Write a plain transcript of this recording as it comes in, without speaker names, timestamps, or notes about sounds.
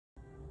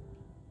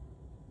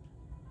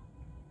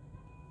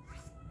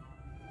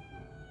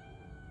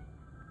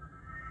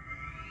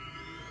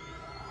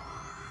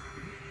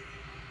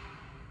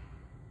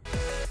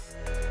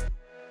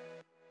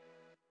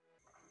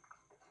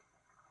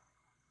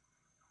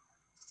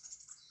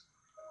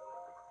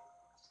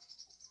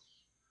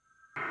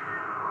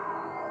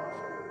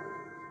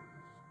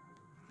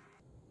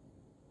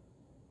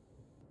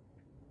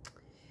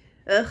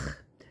Ugh.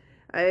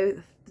 I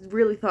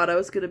really thought I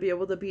was going to be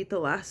able to beat the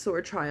last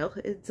sword trial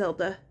in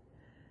Zelda.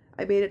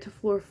 I made it to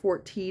floor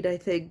 14, I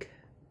think.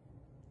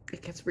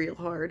 It gets real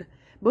hard.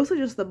 Mostly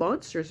just the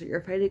monsters that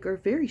you're fighting are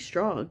very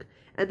strong,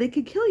 and they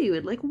can kill you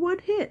in like one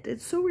hit.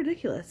 It's so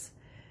ridiculous.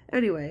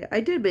 Anyway,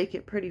 I did make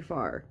it pretty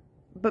far,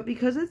 but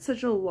because it's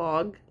such a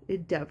long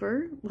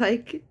endeavor,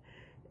 like,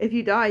 if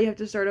you die, you have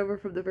to start over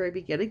from the very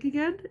beginning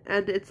again,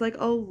 and it's like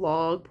a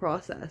long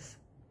process.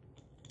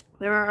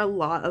 There are a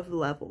lot of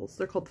levels.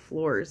 They're called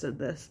floors in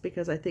this,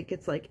 because I think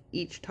it's like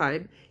each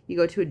time you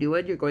go to a new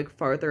one, you're going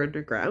farther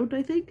underground,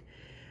 I think.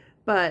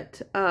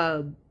 But,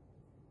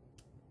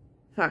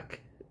 fuck.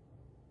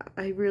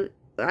 I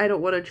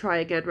don't want to try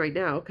again right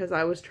now, because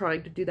I was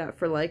trying to do that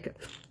for like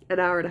an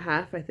hour and a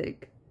half, I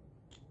think.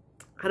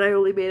 And I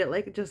only made it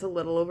like just a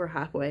little over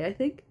halfway, I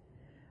think.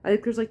 I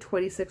think there's like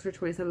 26 or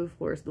 27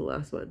 floors in the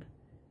last one.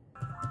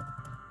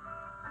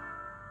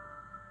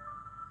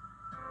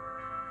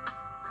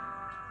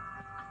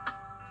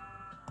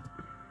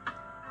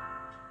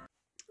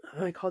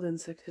 I called in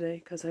sick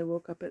today because I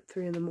woke up at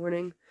 3 in the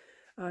morning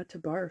to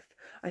barf.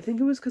 I think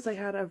it was because I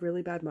had a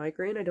really bad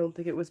migraine. I don't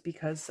think it was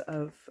because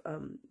of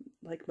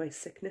like my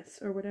sickness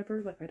or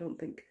whatever. Like, I don't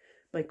think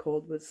my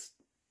cold was,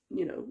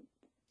 you know,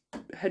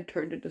 had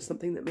turned into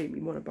something that made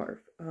me want to barf.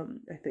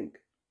 I think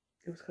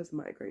it was because of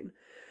migraine.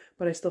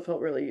 But I still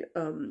felt really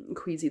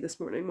queasy this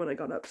morning when I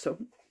got up. So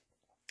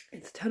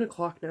it's 10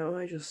 o'clock now.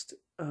 I just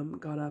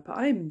got up.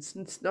 I'm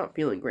not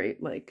feeling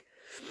great. Like,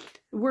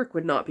 work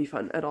would not be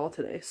fun at all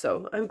today.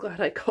 So I'm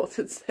glad I called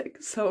in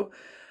sick. So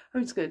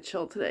I'm just gonna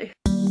chill today.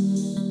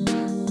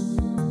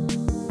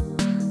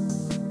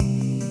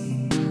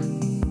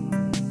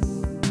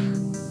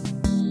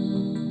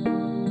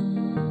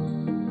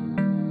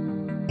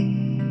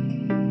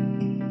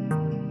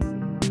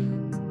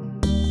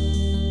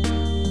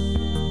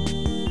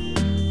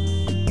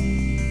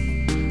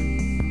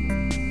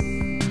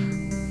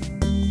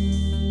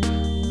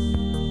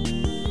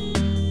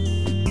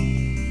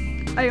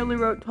 I only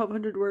wrote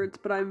 1,200 words,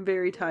 but I'm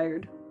very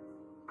tired.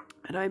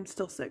 And I'm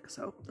still sick,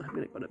 so I'm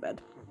gonna go to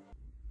bed.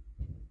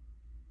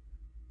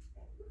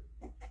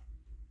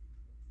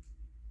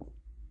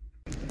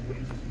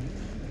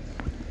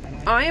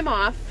 I am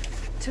off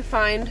to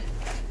find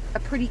a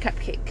pretty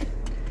cupcake.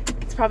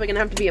 It's probably gonna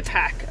have to be a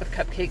pack of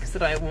cupcakes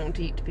that I won't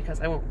eat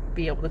because I won't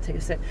be able to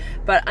taste it.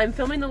 But I'm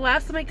filming the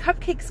last of my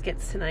cupcake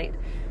skits tonight.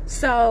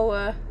 So,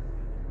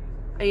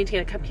 I need to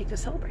get a cupcake to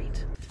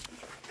celebrate.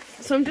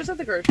 So I'm just at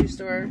the grocery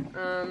store.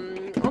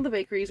 All the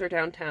bakeries are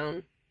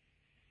downtown,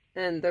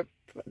 and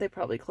they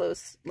probably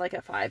close like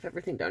at 5.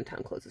 Everything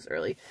downtown closes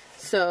early,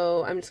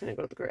 so I'm just gonna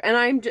go to the grocery.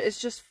 And it's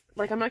just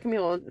like I'm not gonna be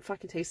able to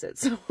fucking taste it,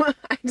 so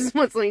I just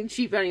want something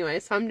cheap anyway.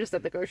 So I'm just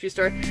at the grocery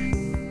store.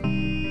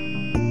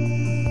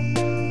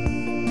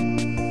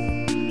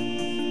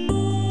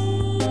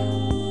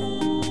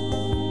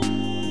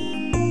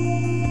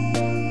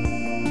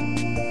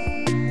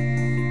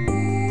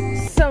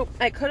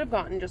 I could have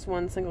gotten just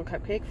one single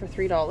cupcake for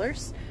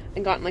 $3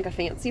 and gotten like a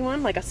fancy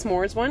one, like a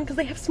s'mores one, because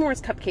they have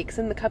s'mores cupcakes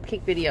in the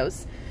cupcake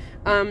videos.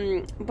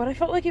 But I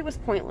felt like it was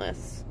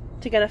pointless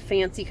to get a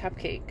fancy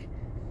cupcake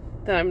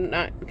that I'm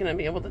not going to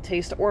be able to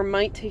taste or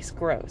might taste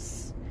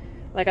gross.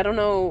 Like, I don't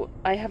know,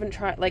 I haven't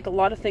tried, like, a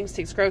lot of things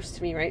taste gross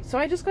to me, right? So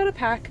I just got a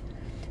pack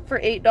for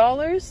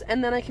 $8,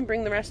 and then I can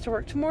bring the rest to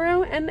work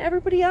tomorrow, and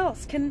everybody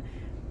else can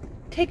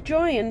take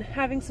joy in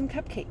having some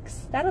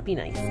cupcakes. That'll be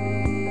nice.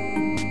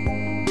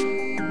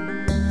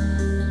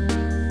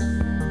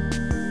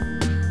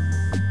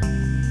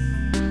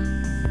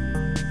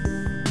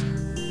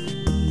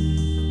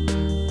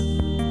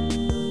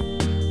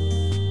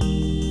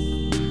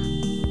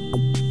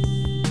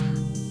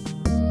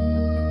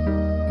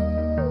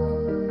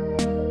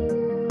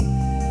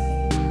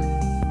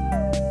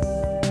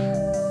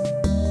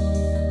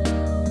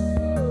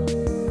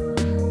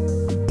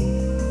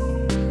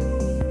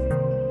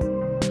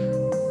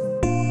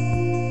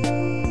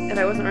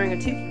 I wasn't wearing a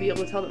toque, you'd be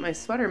able to tell that my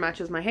sweater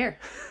matches my hair.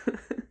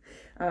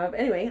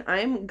 Anyway,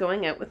 I'm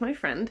going out with my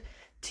friend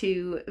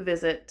to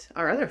visit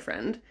our other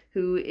friend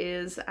who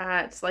is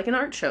at like an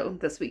art show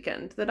this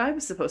weekend that I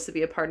was supposed to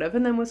be a part of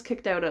and then was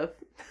kicked out of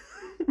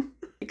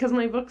because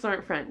my books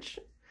aren't French.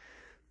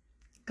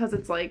 Because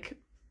it's like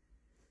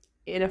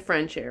in a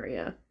French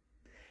area.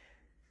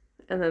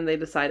 And then they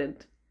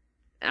decided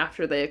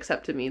after they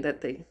accepted me that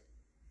they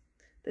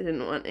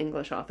didn't want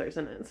English authors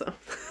in it, so.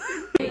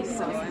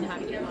 So I'm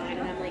happy to get mine,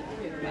 and I'm like,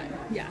 but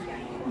yeah.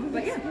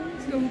 But yeah,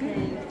 it's going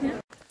good. Yeah.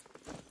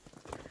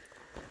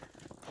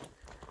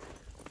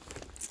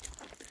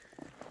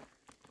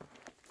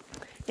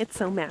 It's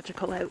so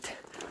magical out.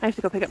 I have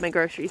to go pick up my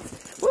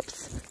groceries.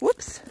 Whoops,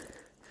 whoops.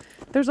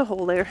 There's a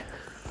hole there.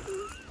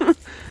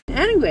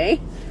 Anyway,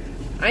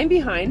 I'm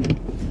behind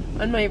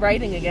on my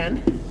writing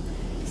again.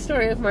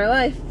 Story of my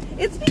life.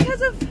 It's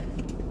because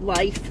of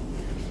life.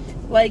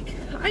 Like,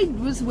 I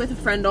was with a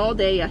friend all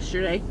day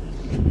yesterday,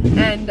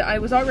 and I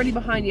was already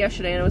behind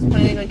yesterday, and I was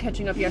planning on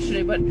catching up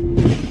yesterday, but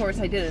of course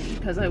I didn't,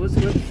 because I was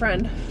with a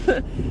friend.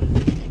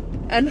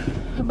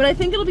 But I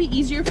think it'll be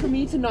easier for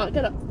me to not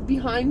get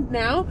behind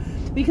now,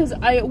 because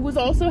I was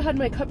also had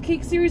my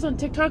cupcake series on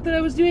TikTok that I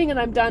was doing, and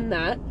I'm done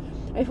that.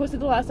 I posted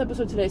the last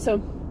episode today,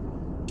 so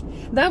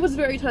that was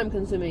very time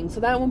consuming, so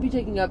that won't be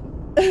taking up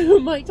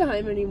my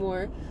time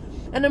anymore.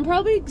 And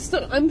I'm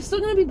still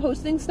gonna be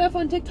posting stuff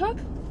on TikTok,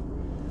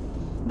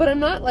 but I'm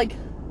not like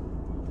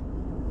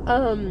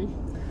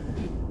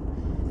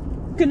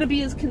gonna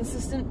be as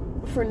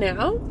consistent for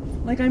now.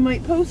 Like, I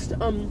might post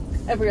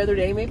every other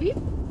day maybe,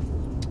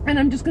 and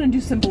I'm just gonna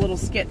do simple little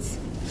skits,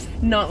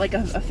 not like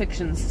a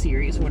fiction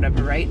series or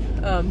whatever, right?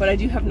 But I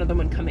do have another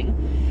one coming.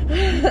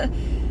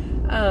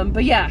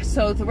 But yeah,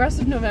 so the rest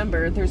of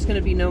November there's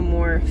gonna be no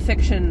more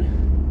fiction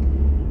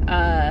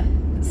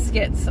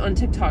skits on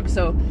TikTok,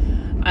 so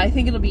I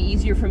think it'll be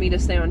easier for me to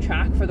stay on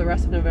track for the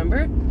rest of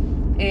November.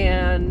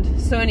 And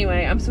so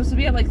anyway, I'm supposed to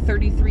be at like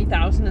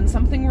 33,000 and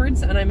something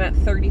words, and I'm at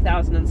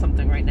 30,000 and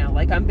something right now.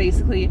 Like, I'm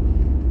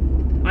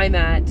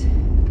at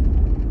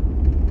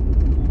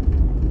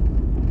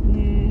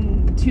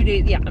 2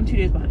 days, yeah, I'm 2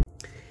 days behind.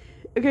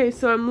 Okay,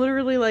 so I'm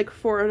literally like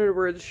 400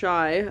 words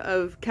shy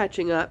of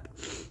catching up,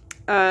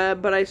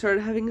 but I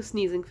started having a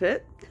sneezing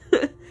fit,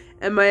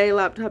 and my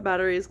laptop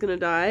battery is gonna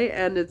die,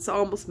 and it's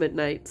almost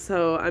midnight,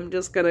 so I'm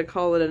just gonna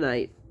call it a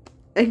night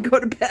and go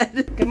to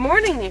bed. Good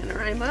morning,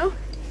 NaNoWriMo.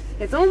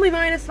 It's only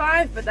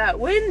 -5, but that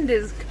wind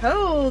is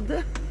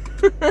cold.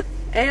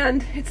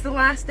 And it's the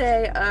last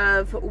day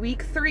of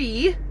week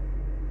 3,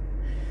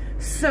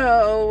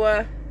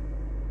 so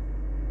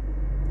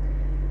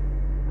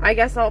I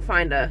guess I'll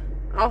find a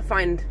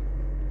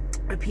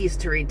piece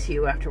to read to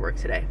you after work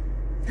today.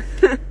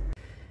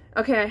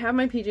 Okay, I have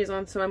my PJs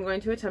on, so I'm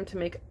going to attempt to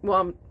make,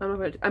 well,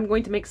 I'm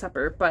going to make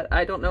supper, but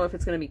I don't know if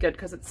it's going to be good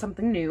because it's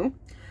something new.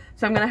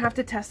 So I'm going to have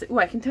to test it. Oh,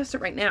 I can test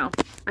it right now.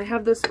 I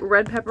have this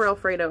red pepper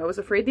Alfredo. I was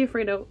afraid the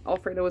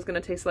Alfredo was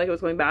going to taste like it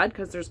was going bad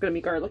because there's going to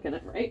be garlic in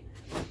it, right?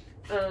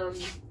 I don't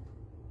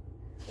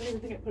even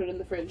think I put it in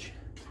the fridge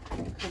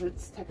because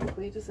it's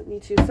technically doesn't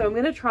need to. So I'm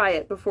going to try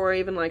it before I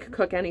even like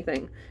cook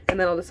anything, and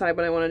then I'll decide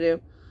what I want to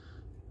do.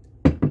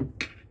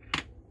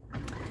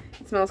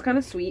 It smells kind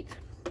of sweet.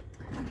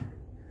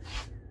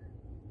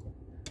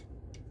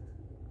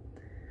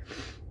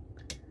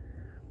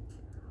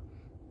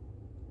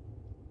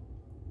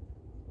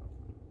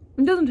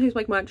 It doesn't taste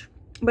like much,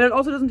 but it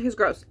also doesn't taste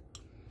gross.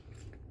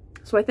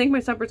 So I think my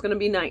supper's gonna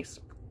be nice.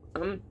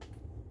 I'm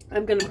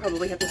gonna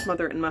probably have to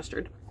smother it in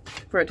mustard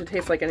for it to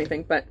taste like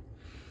anything, but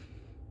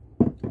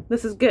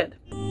this is good.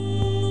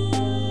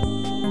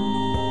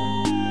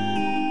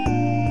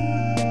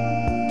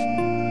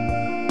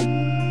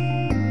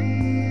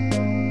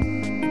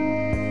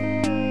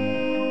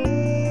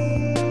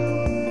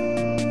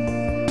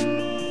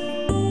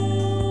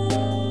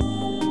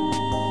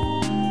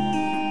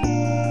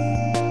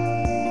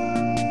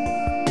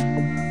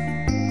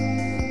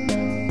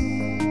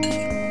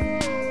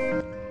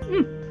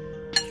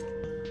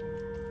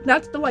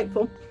 That's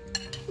delightful.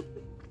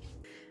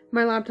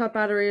 My laptop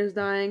battery is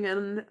dying,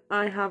 and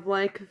I have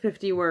like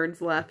 50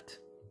 words left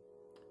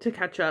to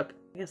catch up.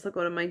 I guess I'll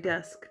go to my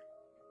desk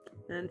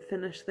and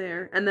finish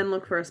there, and then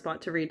look for a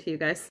spot to read to you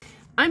guys.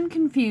 I'm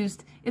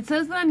confused. It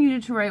says that I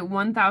needed to write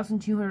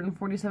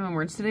 1,247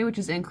 words today, which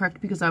is incorrect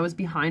because I was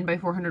behind by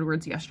 400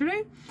 words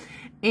yesterday.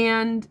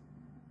 And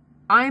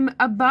I'm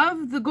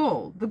above the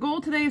goal. The goal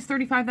today is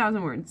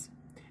 35,000 words.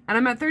 And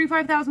I'm at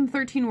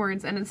 35,013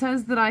 words, and it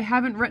says that I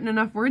haven't written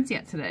enough words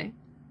yet today.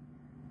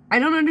 I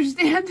don't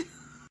understand.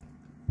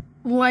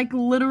 Like,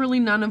 literally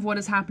none of what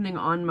is happening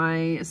on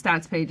my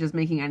stats page is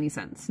making any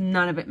sense.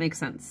 None of it makes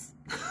sense.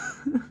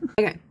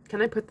 Okay,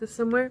 can I put this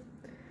somewhere?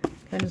 Can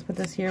I just put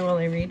this here while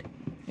I read?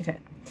 Okay.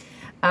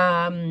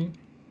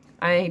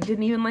 I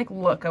didn't even, like,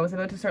 look. I was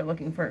about to start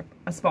looking for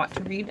a spot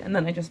to read, and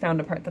then I just found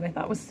a part that I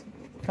thought was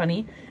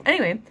funny.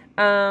 Anyway,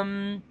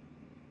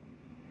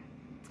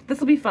 this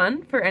will be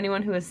fun for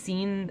anyone who has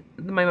seen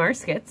my Mars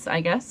skits,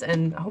 I guess,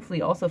 and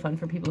hopefully also fun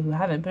for people who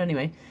haven't, but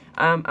anyway,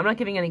 I'm not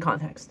giving any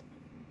context.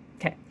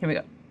 Okay, here we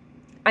go.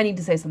 I need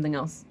to say something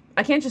else.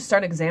 I can't just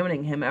start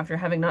examining him after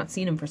having not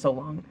seen him for so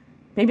long.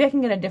 Maybe I can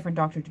get a different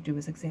doctor to do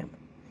his exam.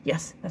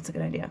 Yes, that's a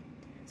good idea.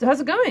 So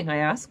how's it going, I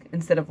ask,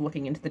 instead of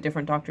looking into the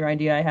different doctor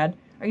idea I had.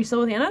 Are you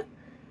still with Anna?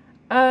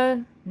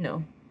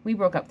 No. We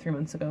broke up 3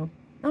 months ago.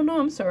 Oh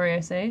no, I'm sorry, I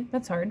say.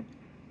 That's hard.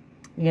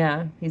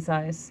 Yeah, he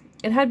sighs.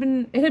 It had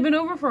been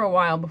over for a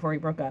while before we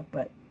broke up,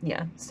 but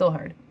yeah, still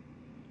hard.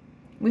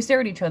 We stare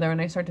at each other,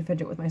 and I start to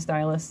fidget with my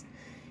stylus.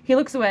 He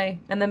looks away,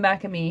 and then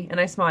back at me, and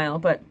I smile,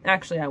 but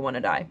actually I want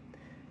to die.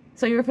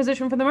 So you're a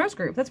physician for the Mars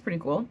group. That's pretty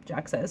cool,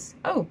 Jack says.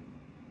 Oh,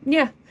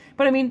 yeah,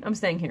 but I mean, I'm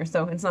staying here,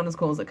 so it's not as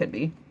cool as it could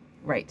be.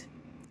 Right.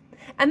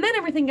 And then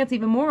everything gets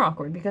even more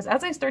awkward, because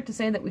as I start to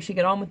say that we should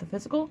get on with the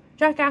physical,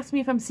 Jack asks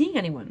me if I'm seeing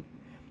anyone.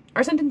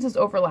 Our sentences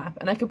overlap,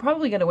 and I could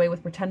probably get away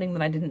with pretending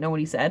that I didn't know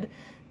what he said,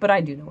 but I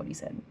do know what he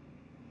said.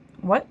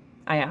 What?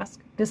 I ask,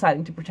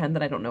 deciding to pretend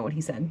that I don't know what he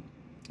said.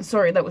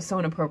 Sorry, that was so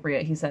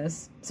inappropriate, he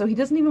says. So he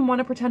doesn't even want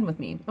to pretend with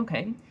me.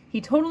 Okay.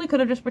 He totally could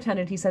have just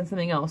pretended he said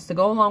something else to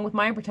go along with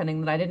my pretending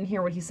that I didn't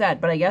hear what he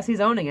said, but I guess he's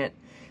owning it.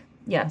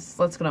 Yes,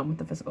 let's get on with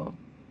the physical.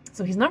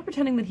 So he's not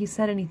pretending that he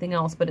said anything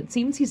else, but it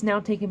seems he's now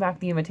taking back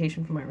the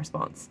invitation for my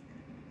response.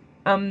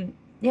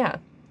 Yeah,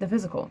 the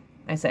physical,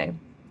 I say.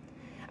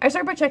 I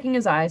start by checking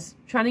his eyes,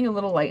 shining a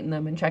little light in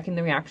them and checking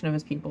the reaction of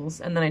his pupils,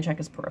 and then I check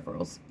his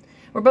peripherals.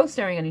 We're both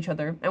staring at each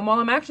other, and while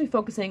I'm actually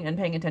focusing and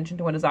paying attention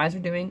to what his eyes are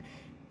doing,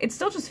 it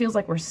still just feels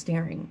like we're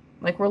staring,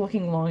 like we're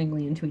looking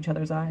longingly into each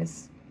other's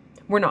eyes.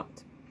 We're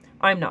not.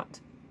 I'm not.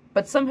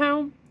 But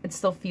somehow, it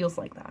still feels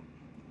like that.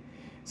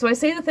 So I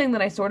say the thing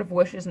that I sort of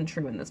wish isn't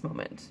true in this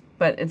moment,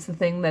 but it's the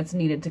thing that's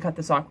needed to cut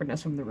this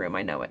awkwardness from the room,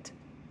 I know it.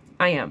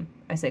 I am,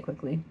 I say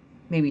quickly.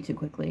 Maybe too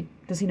quickly.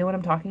 Does he know what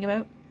I'm talking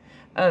about?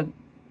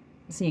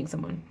 Seeing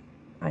someone,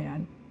 I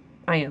add.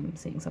 I am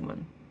seeing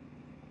someone.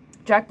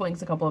 Jack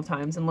blinks a couple of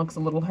times and looks a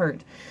little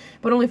hurt,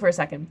 but only for a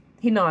second.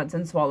 He nods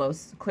and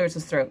swallows, clears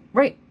his throat.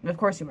 Right, of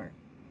course you are.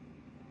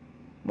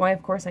 Why,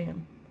 of course I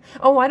am.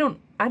 Oh, I don't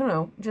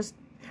know, just,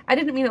 I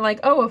didn't mean it like,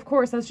 oh, of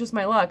course, that's just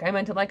my luck. I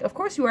meant it like, of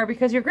course you are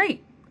because you're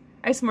great.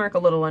 I smirk a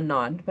little and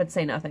nod, but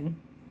say nothing.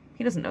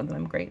 He doesn't know that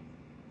I'm great.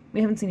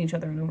 We haven't seen each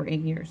other in over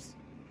 8 years.